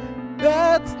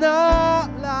that's not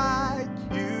like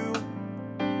you,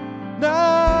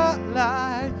 not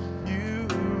like you.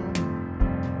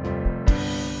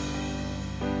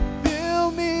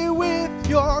 Fill me with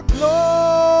your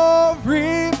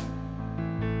glory.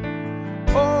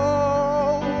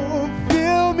 Oh,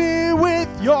 fill me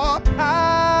with your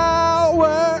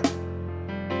power.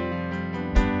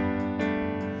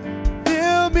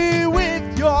 Fill me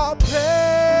with your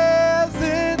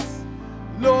presence.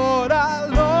 Lord, I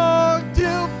long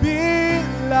to be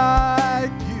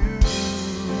like you.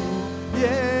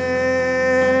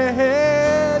 Yes.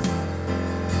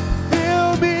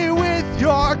 Fill me with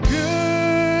your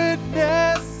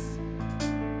goodness.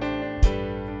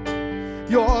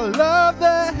 Your love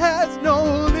that has no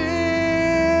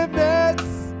limits.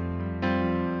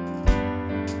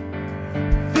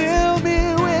 Fill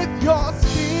me with your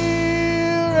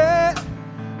spirit.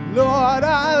 Lord,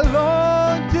 I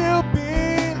long to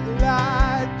be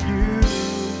like you.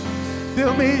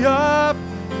 Fill me up,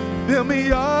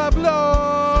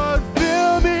 Lord.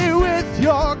 Fill me with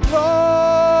your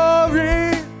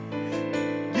glory.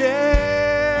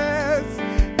 Yes.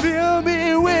 Fill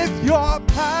me with your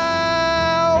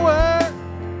power.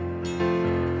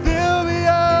 Fill me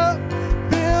up.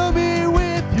 Fill me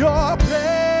with your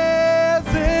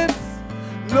presence.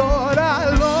 Lord, I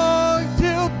long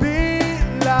to be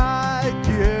like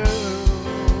you.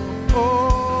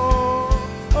 Oh,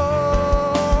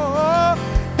 oh,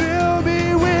 fill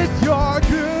me with your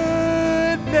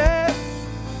goodness.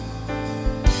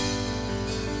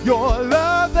 Your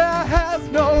love that has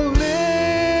no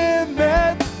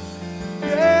limits.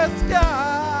 Yes,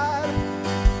 God.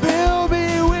 Fill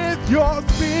me with your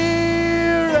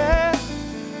spirit.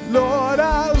 Lord,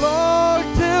 I long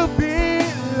to be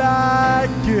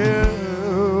like you.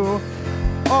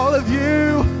 All of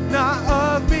you, not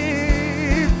of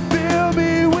me. Fill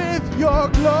me with your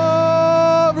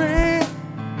glory.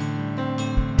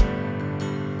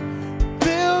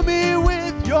 Fill me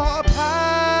with your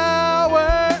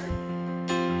power.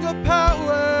 Your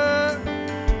power.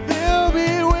 Fill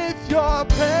me with your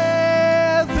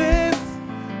presence.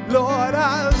 Lord,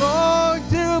 I long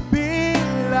to be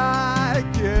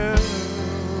like you.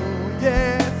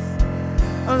 Yes,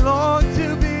 I long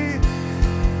to be.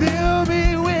 Fill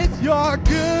me with your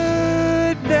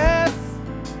goodness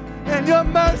and your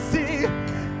mercy,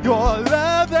 your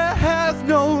love that has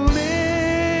no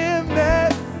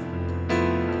limits.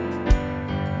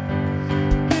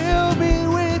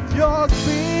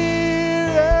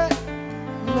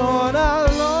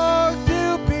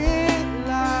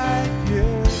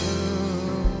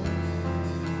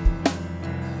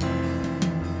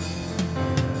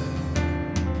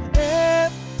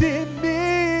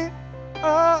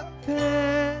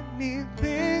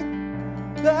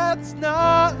 that's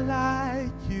not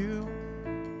like you,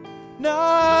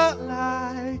 not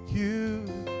like you.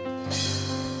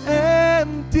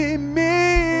 Empty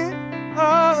me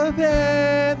of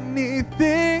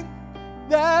anything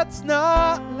that's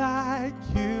not like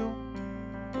you,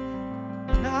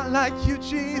 not like you,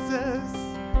 Jesus.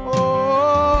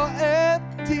 Oh,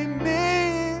 empty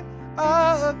me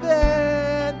of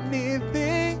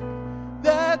anything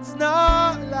that's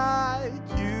not like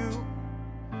you,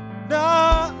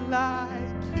 not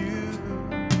like you.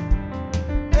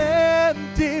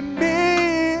 Empty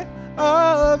me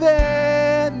of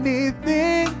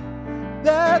anything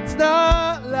that's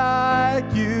not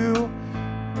like you.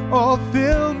 Oh,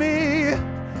 fill me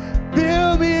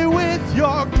with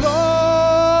your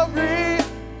glory.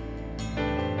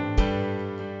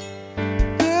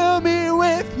 Fill me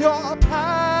with your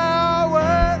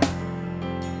power,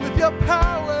 with your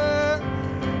power.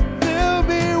 Fill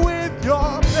me with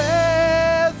your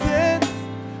presence.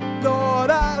 Lord,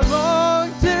 I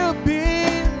long to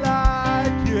be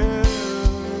like you.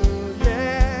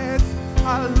 Yes,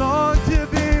 I long to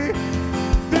be.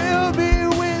 Fill me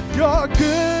with your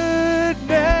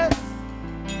goodness,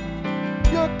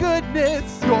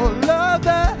 your love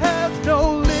that has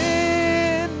no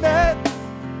limits.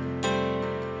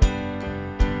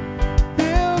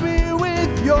 Fill me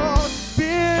with your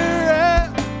spirit.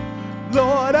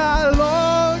 Lord, I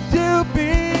long to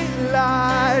be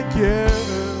like you.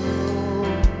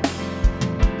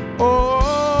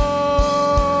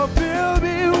 Oh, fill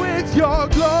me with your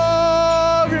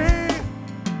glory.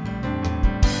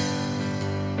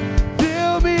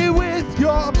 Fill me with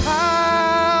your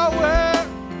power.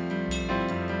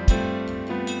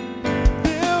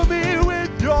 Fill me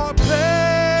with your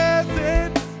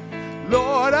presence.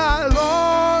 Lord, I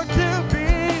long to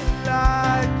be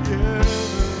like you.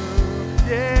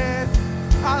 Yes,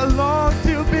 I long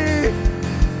to be.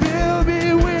 Fill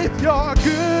me with your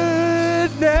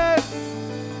goodness.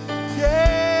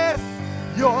 Yes,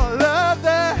 your love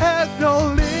that has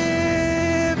no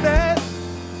limits.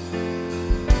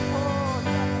 Oh,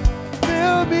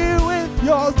 fill me with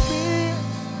your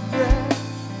spirit.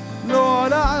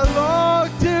 Lord, I long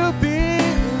to be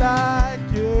like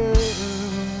you.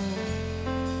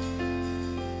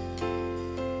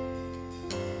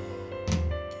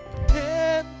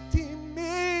 Empty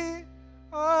me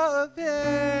of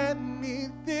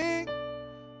anything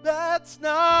that's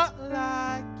not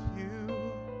like you.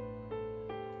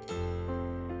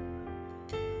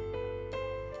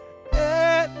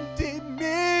 Empty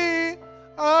me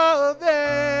of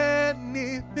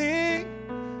anything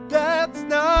that's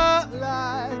not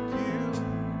like you,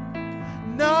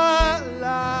 not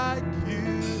like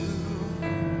you.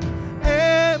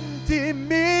 Empty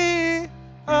me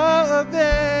of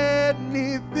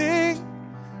anything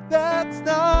that's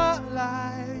not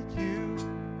like you,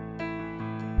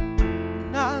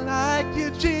 not like you,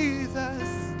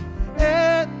 Jesus.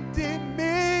 Empty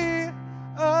me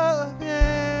of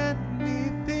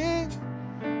anything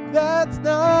that's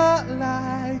not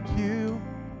like you.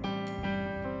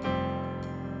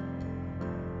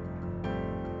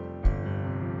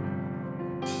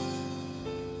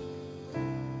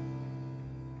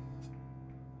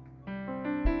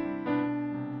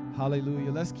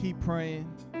 Hallelujah. Let's keep praying.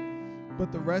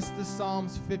 But the rest of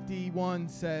Psalms 51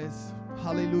 says,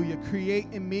 hallelujah, create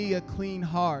in me a clean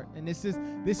heart. And this is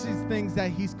things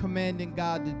that he's commanding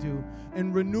God to do.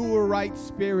 And renew a right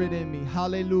spirit in me.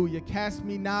 Hallelujah. Cast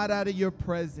me not out of your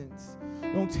presence.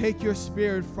 Don't take your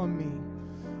spirit from me.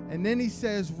 And then he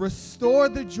says, restore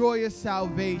the joy of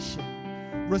salvation.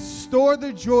 Restore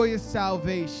the joy of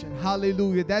salvation.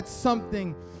 Hallelujah. That's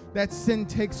something that sin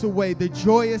takes away. The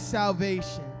joy of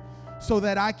salvation. So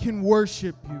that I can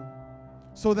worship you.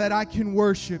 So that I can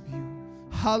worship you.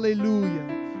 Hallelujah.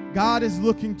 God is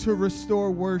looking to restore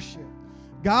worship.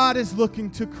 God is looking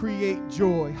to create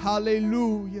joy.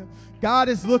 Hallelujah. God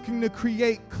is looking to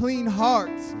create clean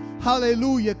hearts.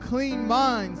 Hallelujah. Clean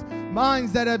minds.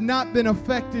 Minds that have not been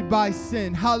affected by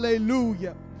sin.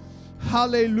 Hallelujah.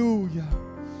 Hallelujah.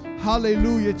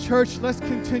 Hallelujah. Church, let's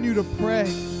continue to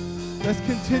pray. Let's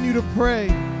continue to pray.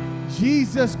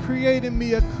 Jesus created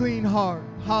me a clean heart.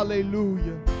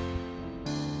 Hallelujah.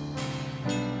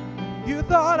 You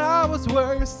thought I was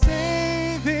worth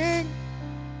saving,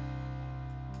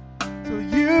 so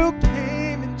you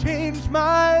came and changed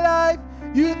my life.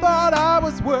 You thought I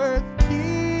was worth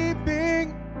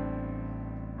keeping,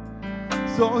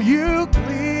 so you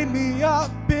cleaned me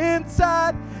up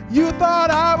inside. You thought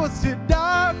I was to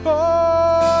die for,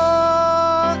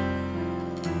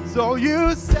 so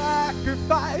you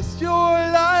sacrificed your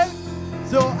life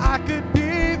so I could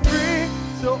be free,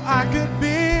 so I could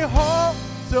be whole,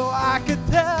 so I could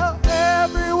tell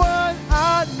everyone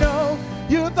I know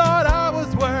you thought I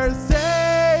was worth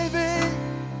saving.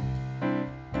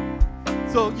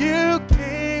 So you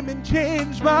came and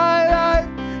changed my life.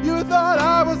 You thought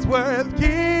I was worth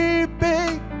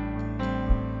keeping.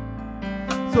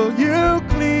 So you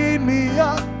cleaned me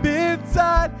up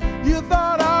inside. You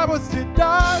thought I was to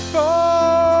die for.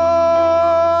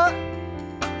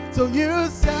 So you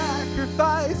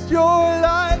sacrificed your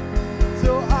life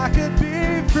so I could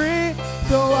be free,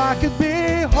 so I could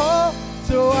be whole,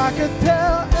 so I could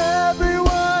tell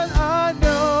everyone I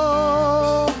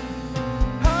know.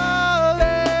 Hallelujah.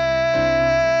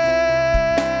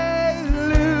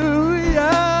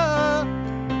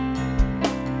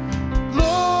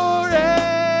 Glory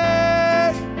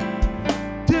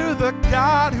to the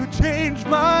God who changed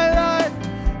my life,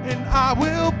 and I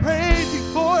will praise you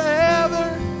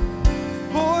forever,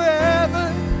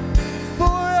 forever,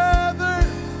 forever.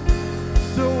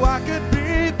 So I could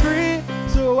be free,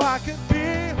 so I could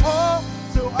be whole,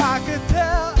 so I could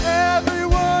tell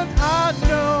everyone I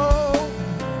know.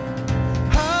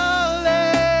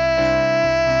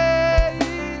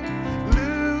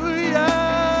 Hallelujah.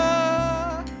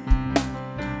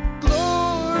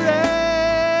 Glory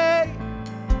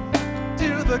to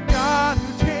the God who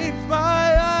changed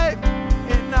my life,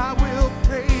 and I will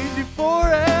praise you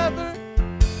forever,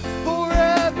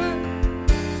 forever,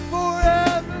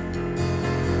 forever.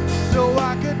 So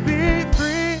I could be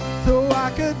free, so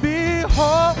I could be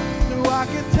whole, so I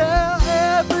could tell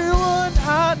everyone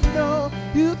I know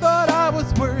you thought I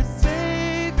was worth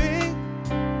saving.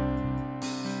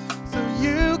 So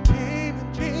you came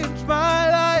and changed my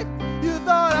life. You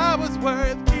thought I was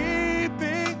worth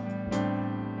keeping.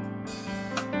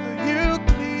 So you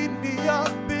cleaned me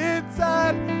up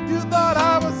inside. You thought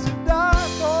I was to die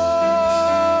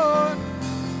for.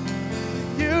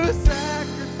 You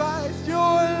sacrificed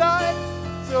your life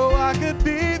so I could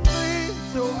be free,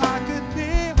 so I could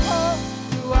be whole,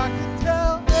 so I could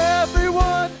tell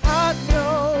everyone I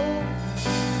know.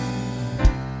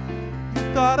 You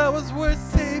thought I was worth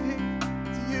saving,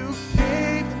 so you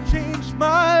came and changed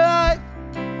my life.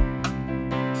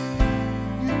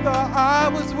 You thought I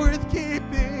was worth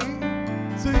keeping,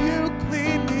 so you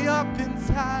cleaned me up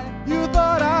inside. You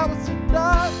thought I was to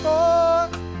die for.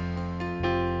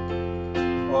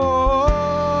 Oh,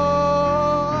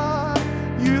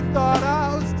 you thought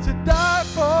I was to die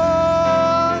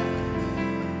for.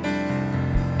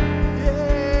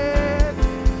 Yes,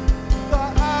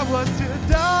 thought I was to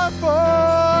die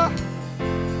for.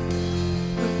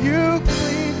 But you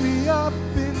cleaned me up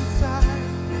inside,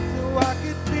 so I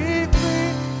could be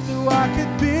free, so I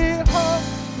could be whole,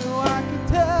 so I could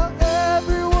tell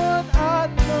everyone I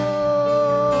know.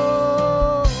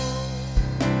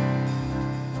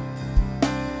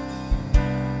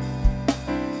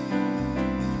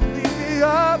 Clean me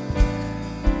up,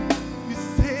 you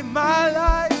saved my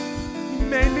life, you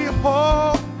made me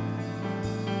whole.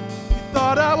 You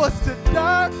thought I was to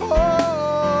die for.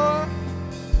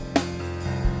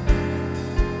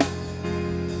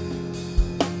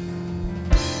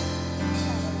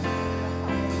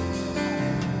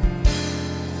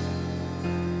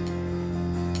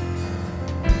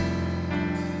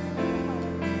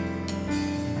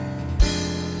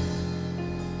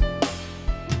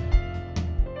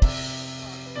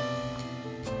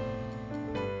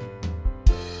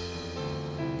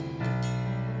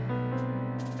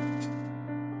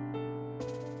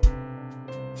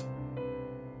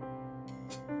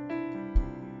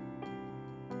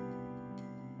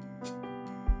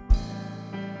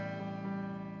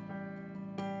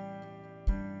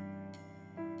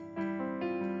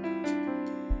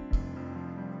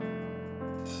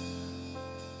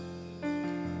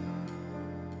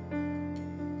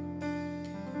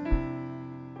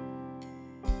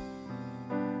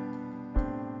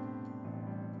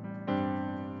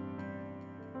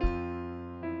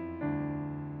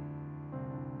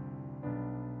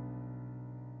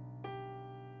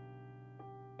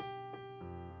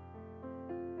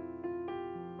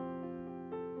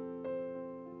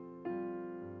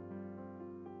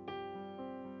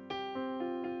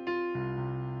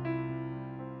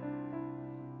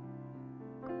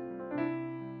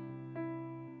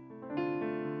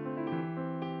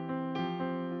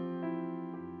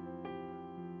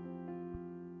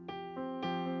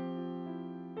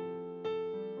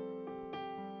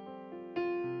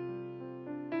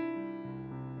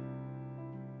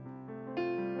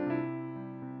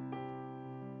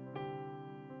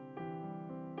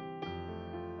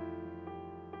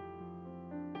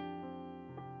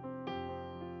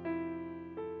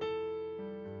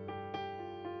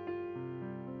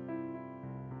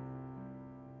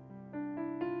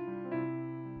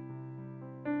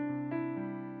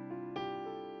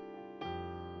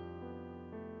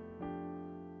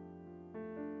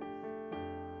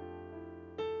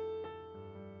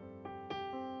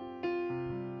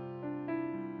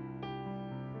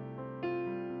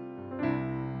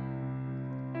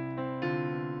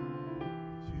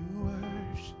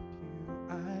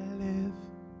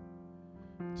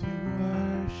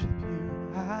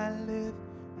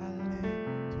 I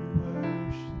live to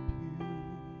worship you.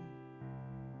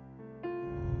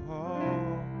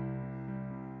 Oh,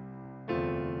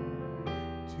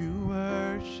 to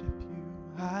worship you,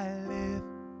 I live.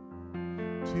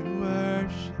 To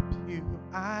worship you,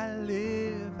 I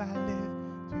live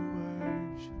to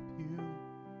worship you.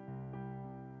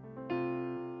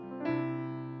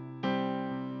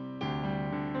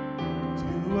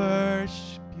 To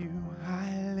worship you, I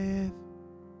live.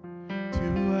 To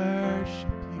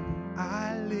worship you,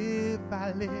 I live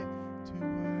to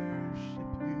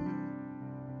worship you.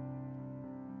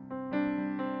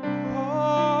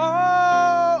 Oh,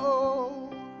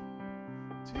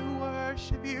 to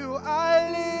worship you,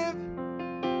 I live.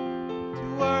 To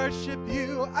worship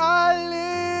you, I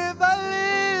live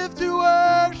to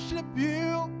worship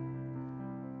you.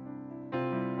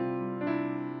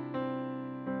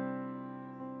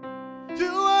 To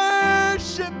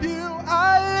worship you,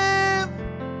 I live.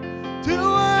 To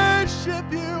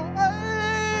worship you, I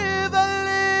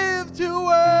live to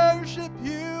worship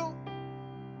you.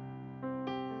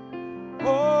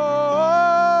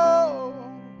 Oh,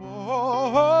 oh,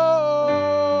 oh, oh.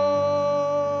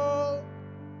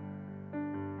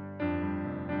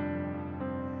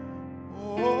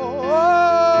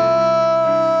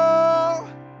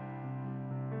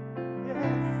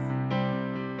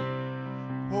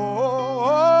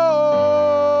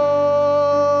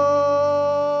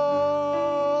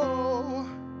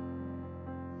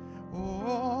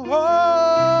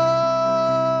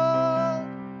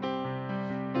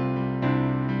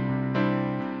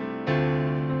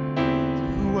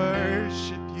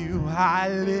 I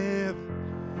live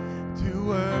to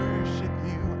worship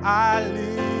you. I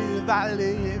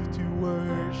live to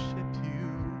worship you.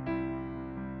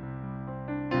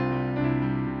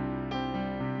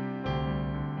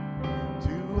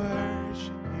 To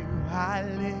worship you, I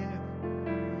live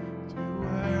to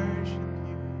worship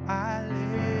you. I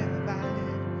live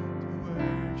to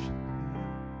worship you.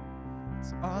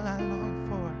 It's all I long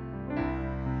for.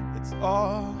 It's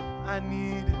all I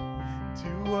need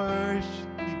to worship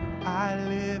you.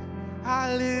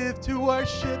 I live to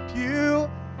worship you,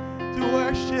 to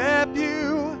worship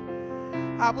you.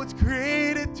 I was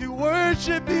created to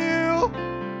worship you.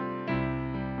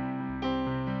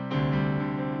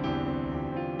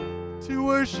 To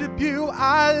worship you,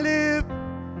 I live.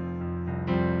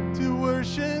 To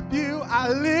worship you, I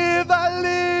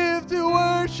live to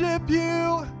worship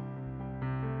you.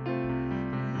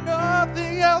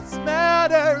 Nothing else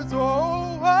matters.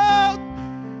 Oh, oh.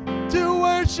 To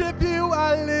worship you,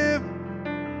 I live.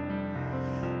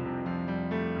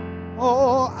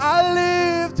 Oh, I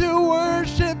live to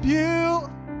worship you.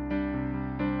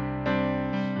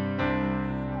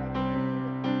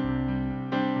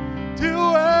 To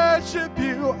worship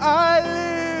you, I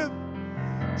live.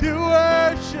 To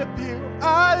worship you,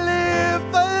 I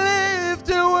live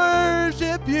to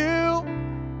worship you.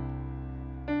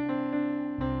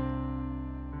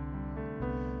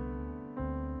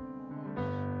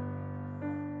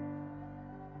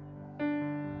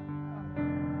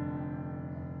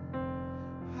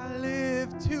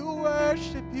 To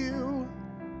worship you.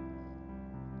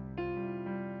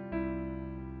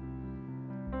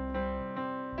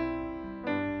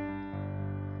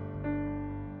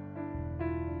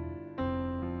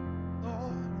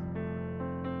 Lord,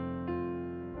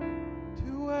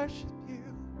 to worship you.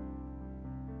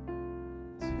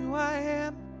 It's who I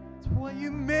am. It's what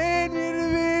you made me to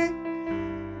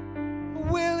be.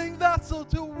 A willing vessel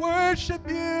to worship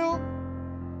you.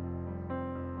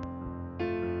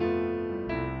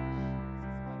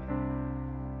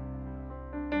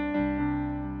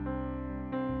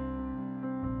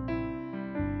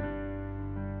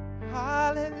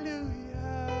 Hallelujah.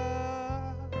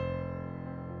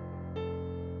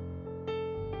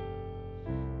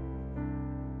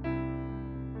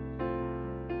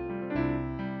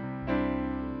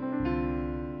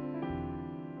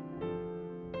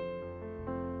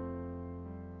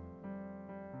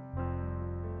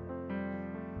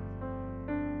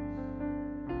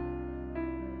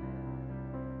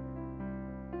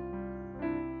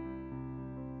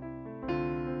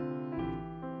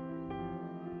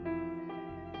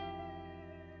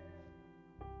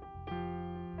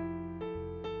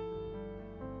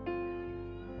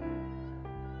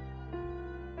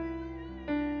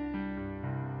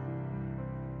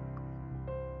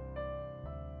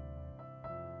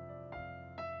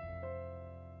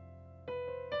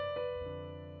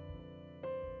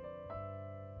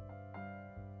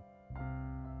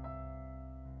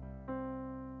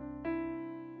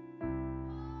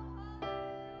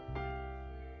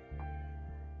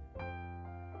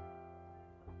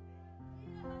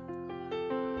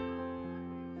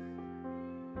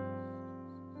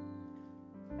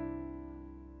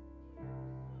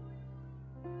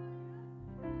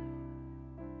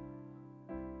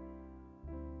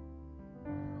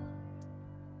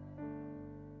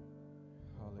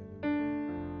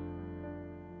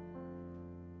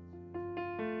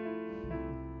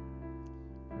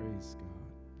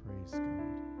 Praise God.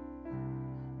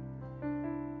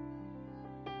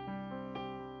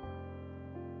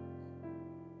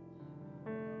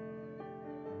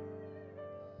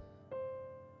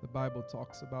 The Bible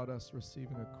talks about us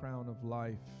receiving a crown of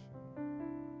life.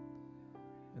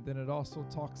 And then it also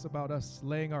talks about us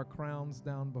laying our crowns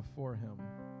down before Him.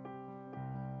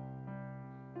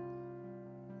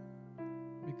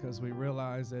 Because we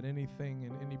realize that anything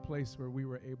in any place where we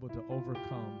were able to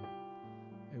overcome,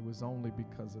 it was only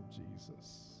because of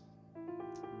Jesus.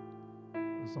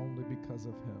 It was only because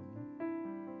of Him.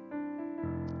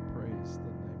 Praise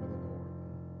the name of the Lord.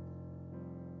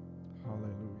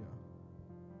 Hallelujah.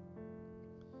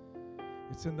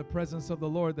 It's in the presence of the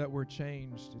Lord that we're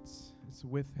changed. It's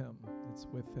with Him. It's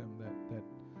with Him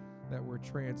that we're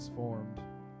transformed.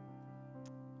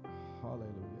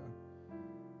 Hallelujah.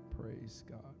 Praise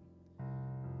God.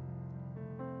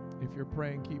 If you're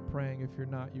praying, keep praying. If you're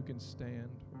not, you can stand.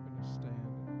 We're going to stand.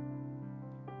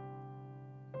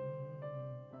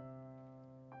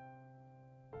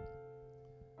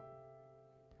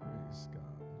 Praise God.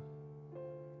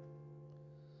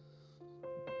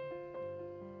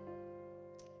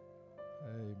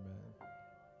 Amen.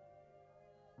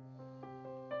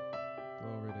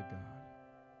 Glory to God.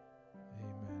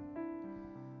 Amen.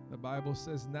 The Bible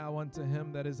says, now unto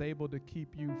Him that is able to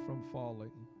keep you from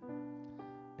falling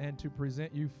and to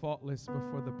present you faultless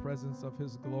before the presence of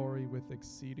His glory with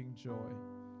exceeding joy.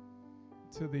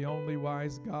 To the only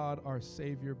wise God, our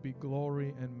Savior, be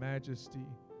glory and majesty,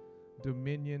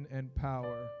 dominion and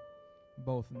power,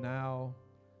 both now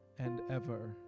and ever.